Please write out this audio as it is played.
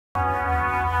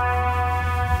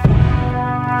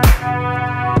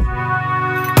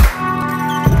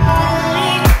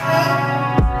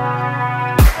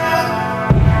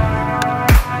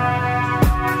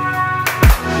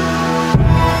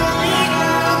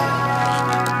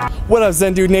What up,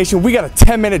 Zen Dude Nation? We got a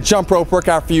 10-minute jump rope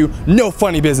workout for you. No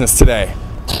funny business today.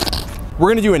 We're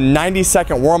gonna do a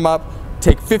 90-second warm-up,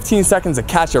 take 15 seconds to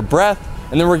catch your breath,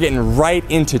 and then we're getting right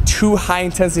into 2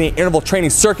 high-intensity interval training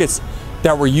circuits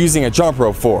that we're using a jump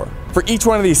rope for. For each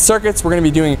one of these circuits, we're gonna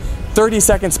be doing 30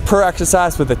 seconds per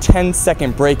exercise with a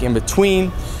 10-second break in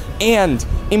between. And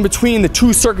in between the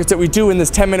 2 circuits that we do in this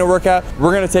 10-minute workout,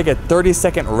 we're gonna take a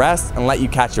 30-second rest and let you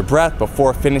catch your breath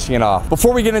before finishing it off.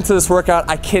 Before we get into this workout,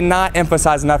 I cannot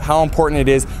emphasize enough how important it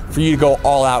is for you to go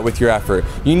all out with your effort.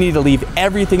 You need to leave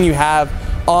everything you have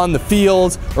on the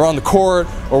field or on the court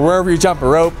or wherever you jump a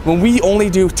rope. When we only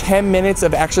do 10 minutes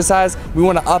of exercise, we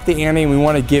wanna up the ante and we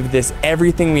wanna give this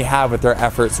everything we have with our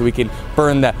effort so we can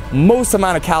burn the most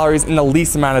amount of calories in the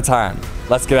least amount of time.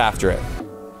 Let's get after it.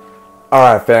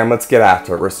 Alright fam, let's get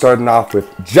after it. We're starting off with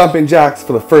jumping jacks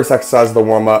for the first exercise of the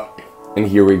warm-up, and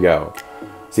here we go.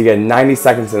 So you get 90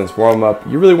 seconds in this warm-up.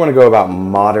 You really want to go about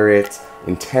moderate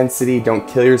intensity. Don't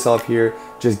kill yourself here.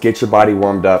 Just get your body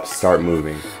warmed up, start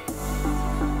moving.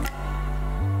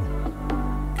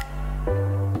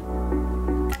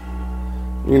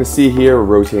 You're going to see here we're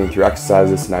rotating through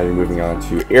exercises. Now you're moving on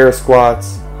to air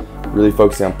squats. Really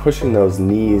focusing on pushing those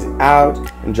knees out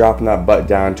and dropping that butt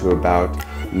down to about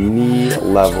knee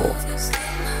level.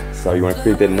 So you want to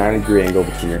create that 90-degree angle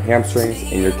between your hamstrings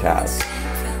and your calves.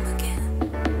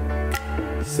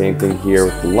 Same thing here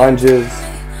with the lunges,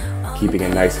 keeping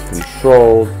it nice and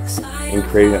controlled and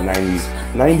creating that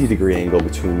 90-degree angle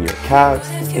between your calves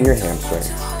and your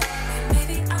hamstrings.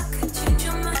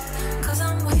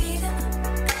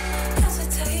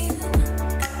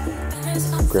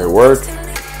 Great work.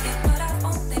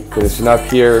 Finishing up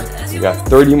here, we got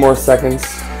 30 more seconds.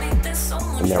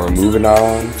 And then we're moving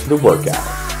on to the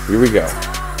workout. Here we go.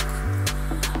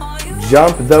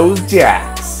 Jump those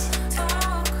jacks.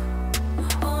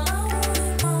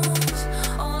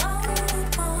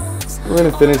 We're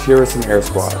going to finish here with some air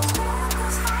squats.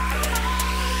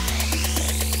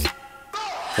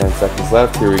 10 seconds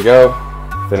left. Here we go.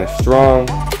 Finish strong.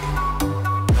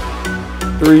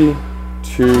 3,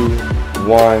 2,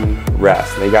 1,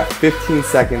 rest. Now you got 15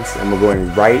 seconds and we're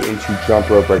going right into jump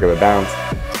rope regular bounce.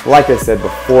 Like I said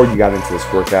before you got into this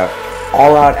workout,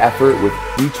 all out effort with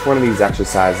each one of these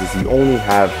exercises. You only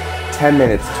have 10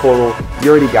 minutes total. You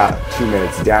already got 2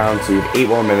 minutes down, so you have 8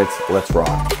 more minutes. Let's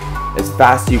rock. As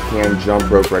fast as you can, jump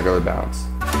rope regular bounce.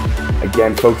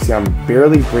 Again, focusing on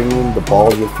barely bringing the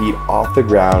balls of your feet off the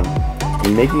ground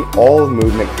and making all the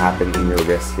movement happen in your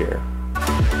wrists here.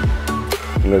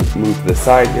 I'm going to move to the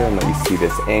side here and let you see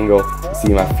this angle. You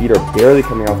see my feet are barely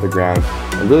coming off the ground.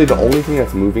 And really the only thing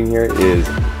that's moving here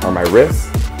are my wrists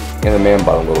and the man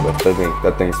butt a little bit.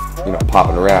 That thing's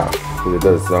popping around because it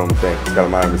does its own thing. It's got a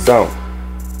mind of its own.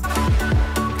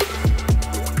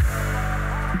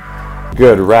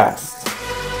 Good, rest.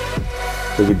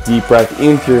 Take a deep breath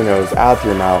in through your nose, out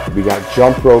through your mouth. We got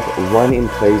jump rope run in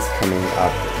place coming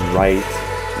up right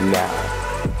now.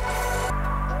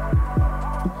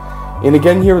 And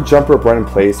again here with jump rope run in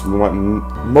place, we want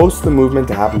most of the movement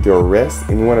to happen through our wrists,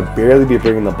 and you want to barely be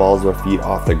bringing the balls of our feet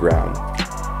off the ground.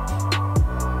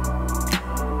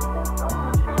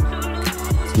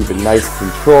 Just keep it nice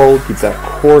and controlled, keep that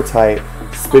core tight,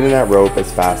 spinning that rope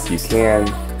as fast as you can.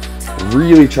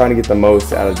 Really trying to get the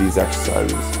most out of these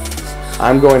exercises.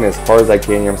 I'm going as hard as I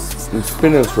can. I'm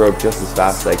spinning this rope just as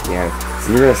fast as I can. And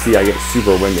you're going to see I get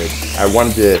super winded. I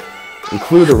wanted to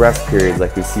include the rest periods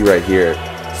like we see right here,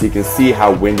 so you can see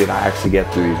how winded I actually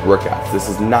get through these workouts. This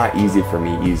is not easy for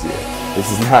me either.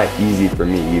 This is not easy for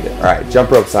me either. All right,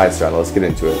 jump rope side straddle. Let's get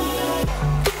into it.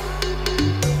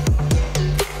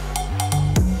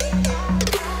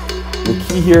 The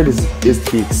key here is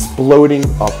to be exploding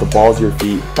off the balls of your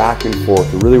feet back and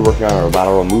forth. We're really working on our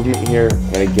lateral movement here.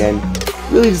 And again,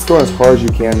 really just going as hard as you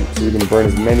can so you can burn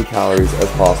as many calories as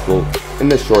possible in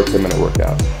this short 10-minute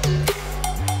workout.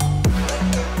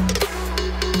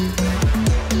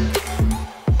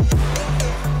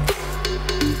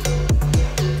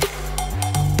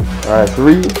 Alright,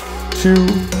 3, 2,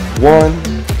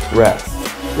 1, rest.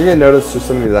 You're going to notice for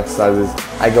some of these exercises,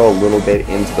 I go a little bit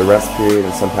into the rest period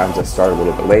and sometimes I start a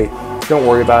little bit late. Don't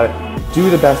worry about it. Do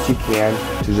the best you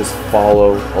can to just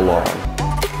follow along.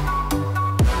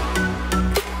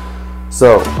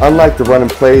 So, unlike the run in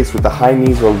place with the high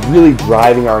knees, we're really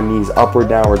driving our knees up or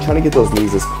down. We're trying to get those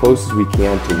knees as close as we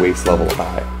can to waist level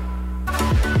high.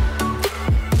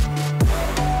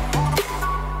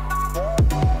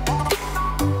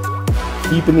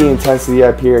 Keeping the intensity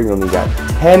up here. You only got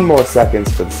 10 more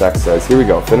seconds for this exercise. Here we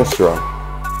go. Finish strong.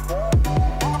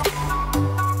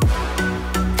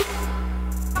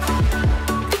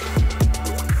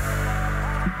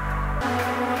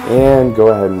 And go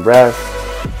ahead and rest.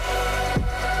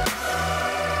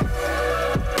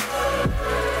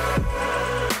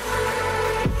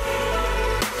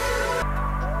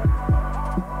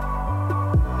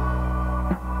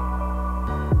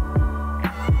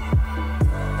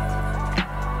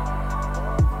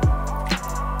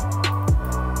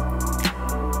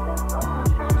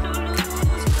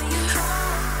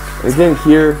 Again,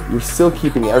 here, you're still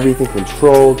keeping everything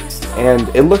controlled, and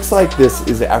it looks like this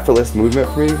is an effortless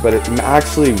movement for me, but I'm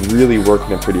actually really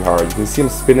working it pretty hard. You can see I'm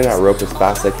spinning that rope as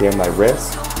fast as I can with my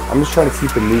wrist. I'm just trying to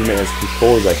keep the movement as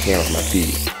controlled as I can with my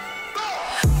feet.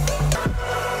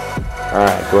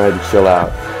 Alright, go ahead and chill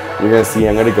out. You're going to see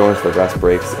I'm going to go into the rest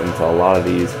breaks into a lot of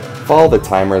these. Follow the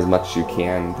timer as much as you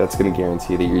can. That's going to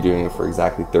guarantee that you're doing it for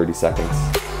exactly 30 seconds.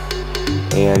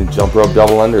 And jump rope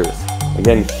double unders.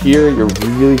 Again, here you're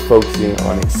really focusing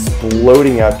on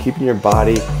exploding up, keeping your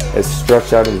body as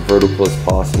stretched out and vertical as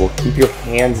possible. Keep your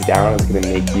hands down. It's going to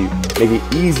make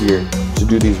it easier to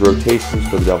do these rotations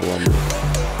for the double under.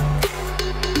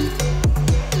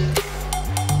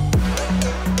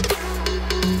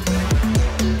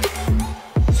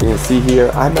 So you can see here,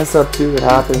 I mess up too. It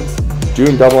happens.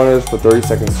 Doing double unders for 30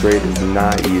 seconds straight is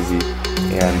not easy,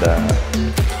 and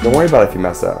don't worry about it if you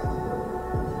mess up.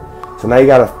 So now you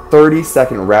got a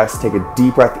 30-second rest. Take a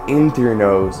deep breath in through your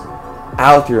nose,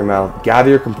 out through your mouth. Gather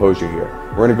your composure here.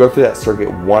 We're going to go through that circuit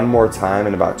one more time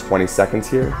in about 20 seconds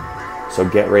here. So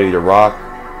get ready to rock.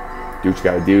 Do what you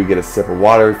got to do. Get a sip of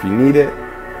water if you need it.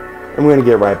 And we're going to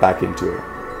get right back into it.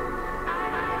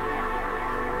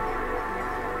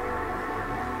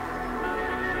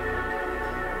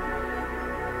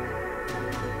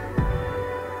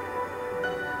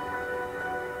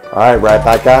 Alright, right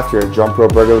back after it. Jump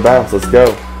rope regular bounce. Let's go.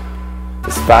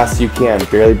 As fast as you can.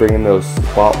 Barely bringing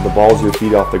the balls of your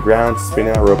feet off the ground.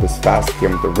 Spinning that rope as fast as you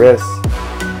can with the wrists.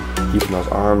 Keeping those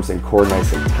arms and core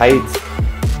nice and tight.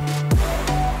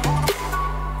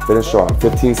 Finish strong.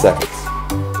 15 seconds.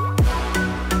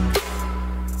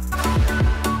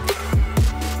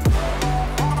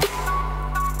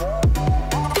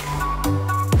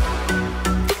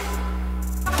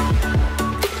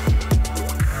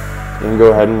 And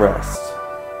go ahead and rest.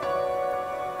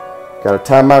 Gotta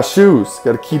tie my shoes.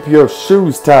 Gotta keep your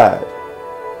shoes tied.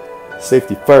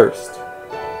 Safety first.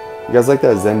 You guys like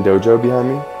that Zen dojo behind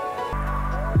me?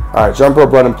 Alright, jump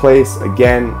rope run in place.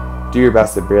 Again, do your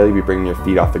best to barely be bringing your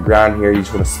feet off the ground here. You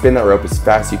just want to spin that rope as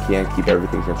fast as you can. Keep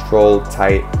everything controlled,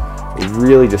 tight.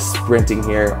 Really just sprinting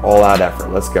here. All out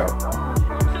effort. Let's go.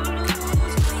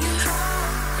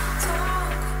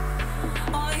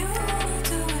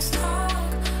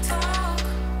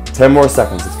 Ten more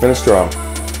seconds. Let's finish strong.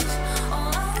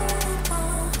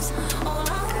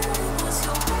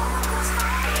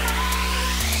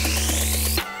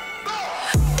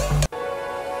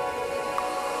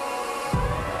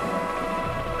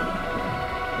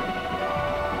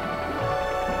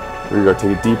 Here we go.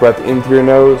 Take a deep breath in through your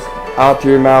nose, out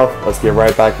through your mouth. Let's get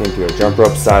right back into it. Jump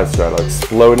rope side straddle.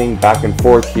 Exploding back and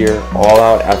forth here. All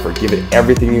out effort. Give it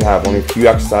everything you have. Only a few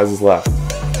exercises left.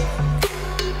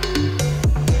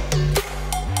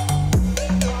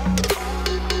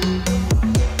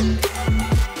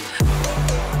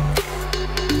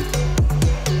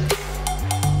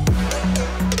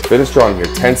 Finish strong here,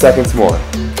 10 seconds more.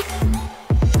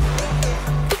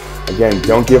 Again,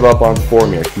 don't give up on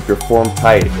form here. Keep your form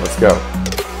tight. Let's go.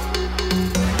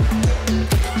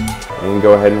 And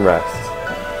go ahead and rest.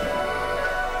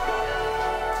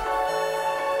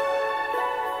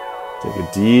 Take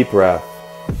a deep breath.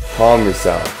 Calm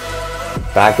yourself.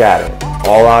 Back at it.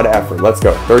 All out effort. Let's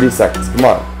go. 30 seconds. Come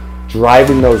on.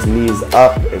 Driving those knees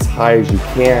up as high as you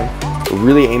can. We're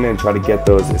really aiming to try to get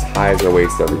those as high as our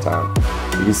waist every time.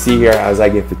 You can see here as I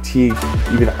get fatigued,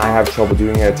 even I have trouble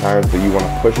doing it at times, but you want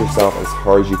to push yourself as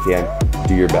hard as you can.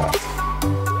 Do your best.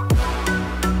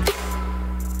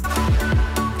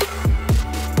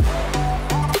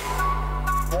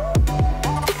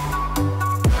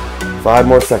 Five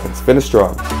more seconds. Finish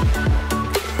strong.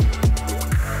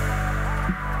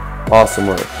 Awesome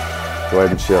work. Go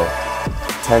ahead and chill.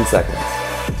 10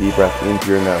 seconds. Deep breath in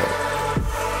through your nose,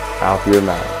 out through your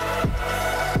mouth.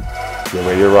 Get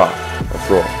ready to rock. Let's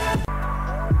roll.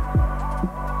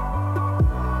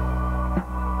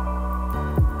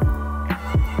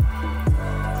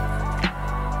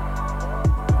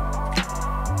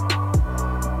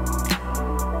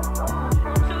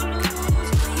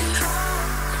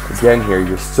 Again here,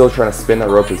 you're still trying to spin that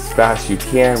rope as fast as you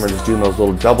can. We're just doing those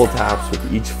little double taps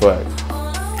with each foot.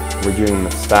 We're doing them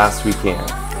as fast as we can.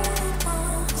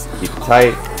 Keep it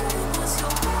tight.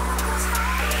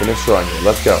 Finish strong here.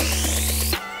 Let's go.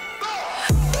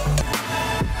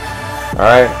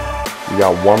 right, you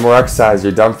got one more exercise,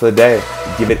 you're done for the day.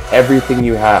 Give it everything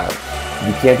you have. If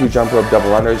you can't do jump rope double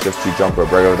unders, just do jump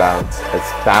rope regular balance as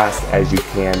fast as you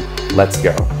can. Let's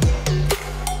go.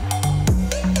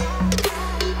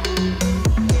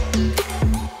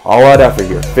 All out effort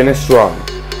here, finish strong.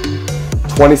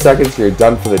 20 seconds, you're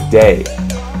done for the day.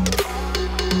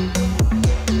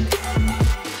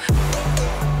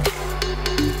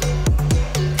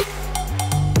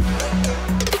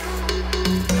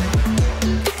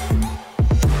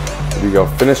 Here we go,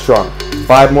 finish strong.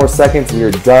 5 more seconds and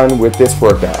you're done with this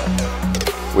workout.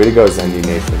 Way to go, Zendy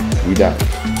Nation, we done.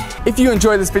 If you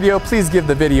enjoyed this video, please give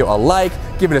the video a like,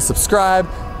 give it a subscribe,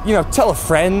 tell a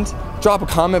friend, drop a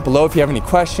comment below if you have any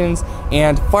questions.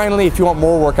 And finally, if you want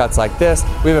more workouts like this,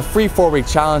 we have a free 4-week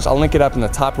challenge. I'll link it up in the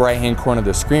top right-hand corner of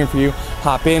the screen for you.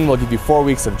 Hop in, we'll give you 4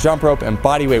 weeks of jump rope and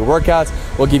bodyweight workouts.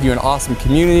 We'll give you an awesome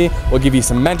community. We'll give you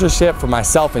some mentorship from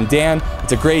myself and Dan.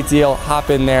 It's a great deal.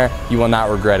 Hop in there, you will not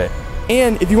regret it.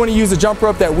 And if you want to use the jump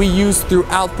rope that we use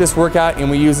throughout this workout and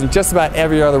we use in just about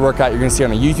every other workout you're going to see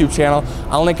on a YouTube channel,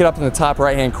 I'll link it up in the top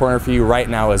right-hand corner for you right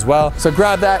now as well. So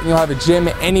grab that and you'll have a gym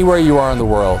anywhere you are in the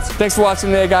world. Thanks for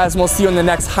watching today, guys, and we'll see you in the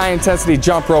next high-intensity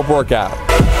jump rope workout.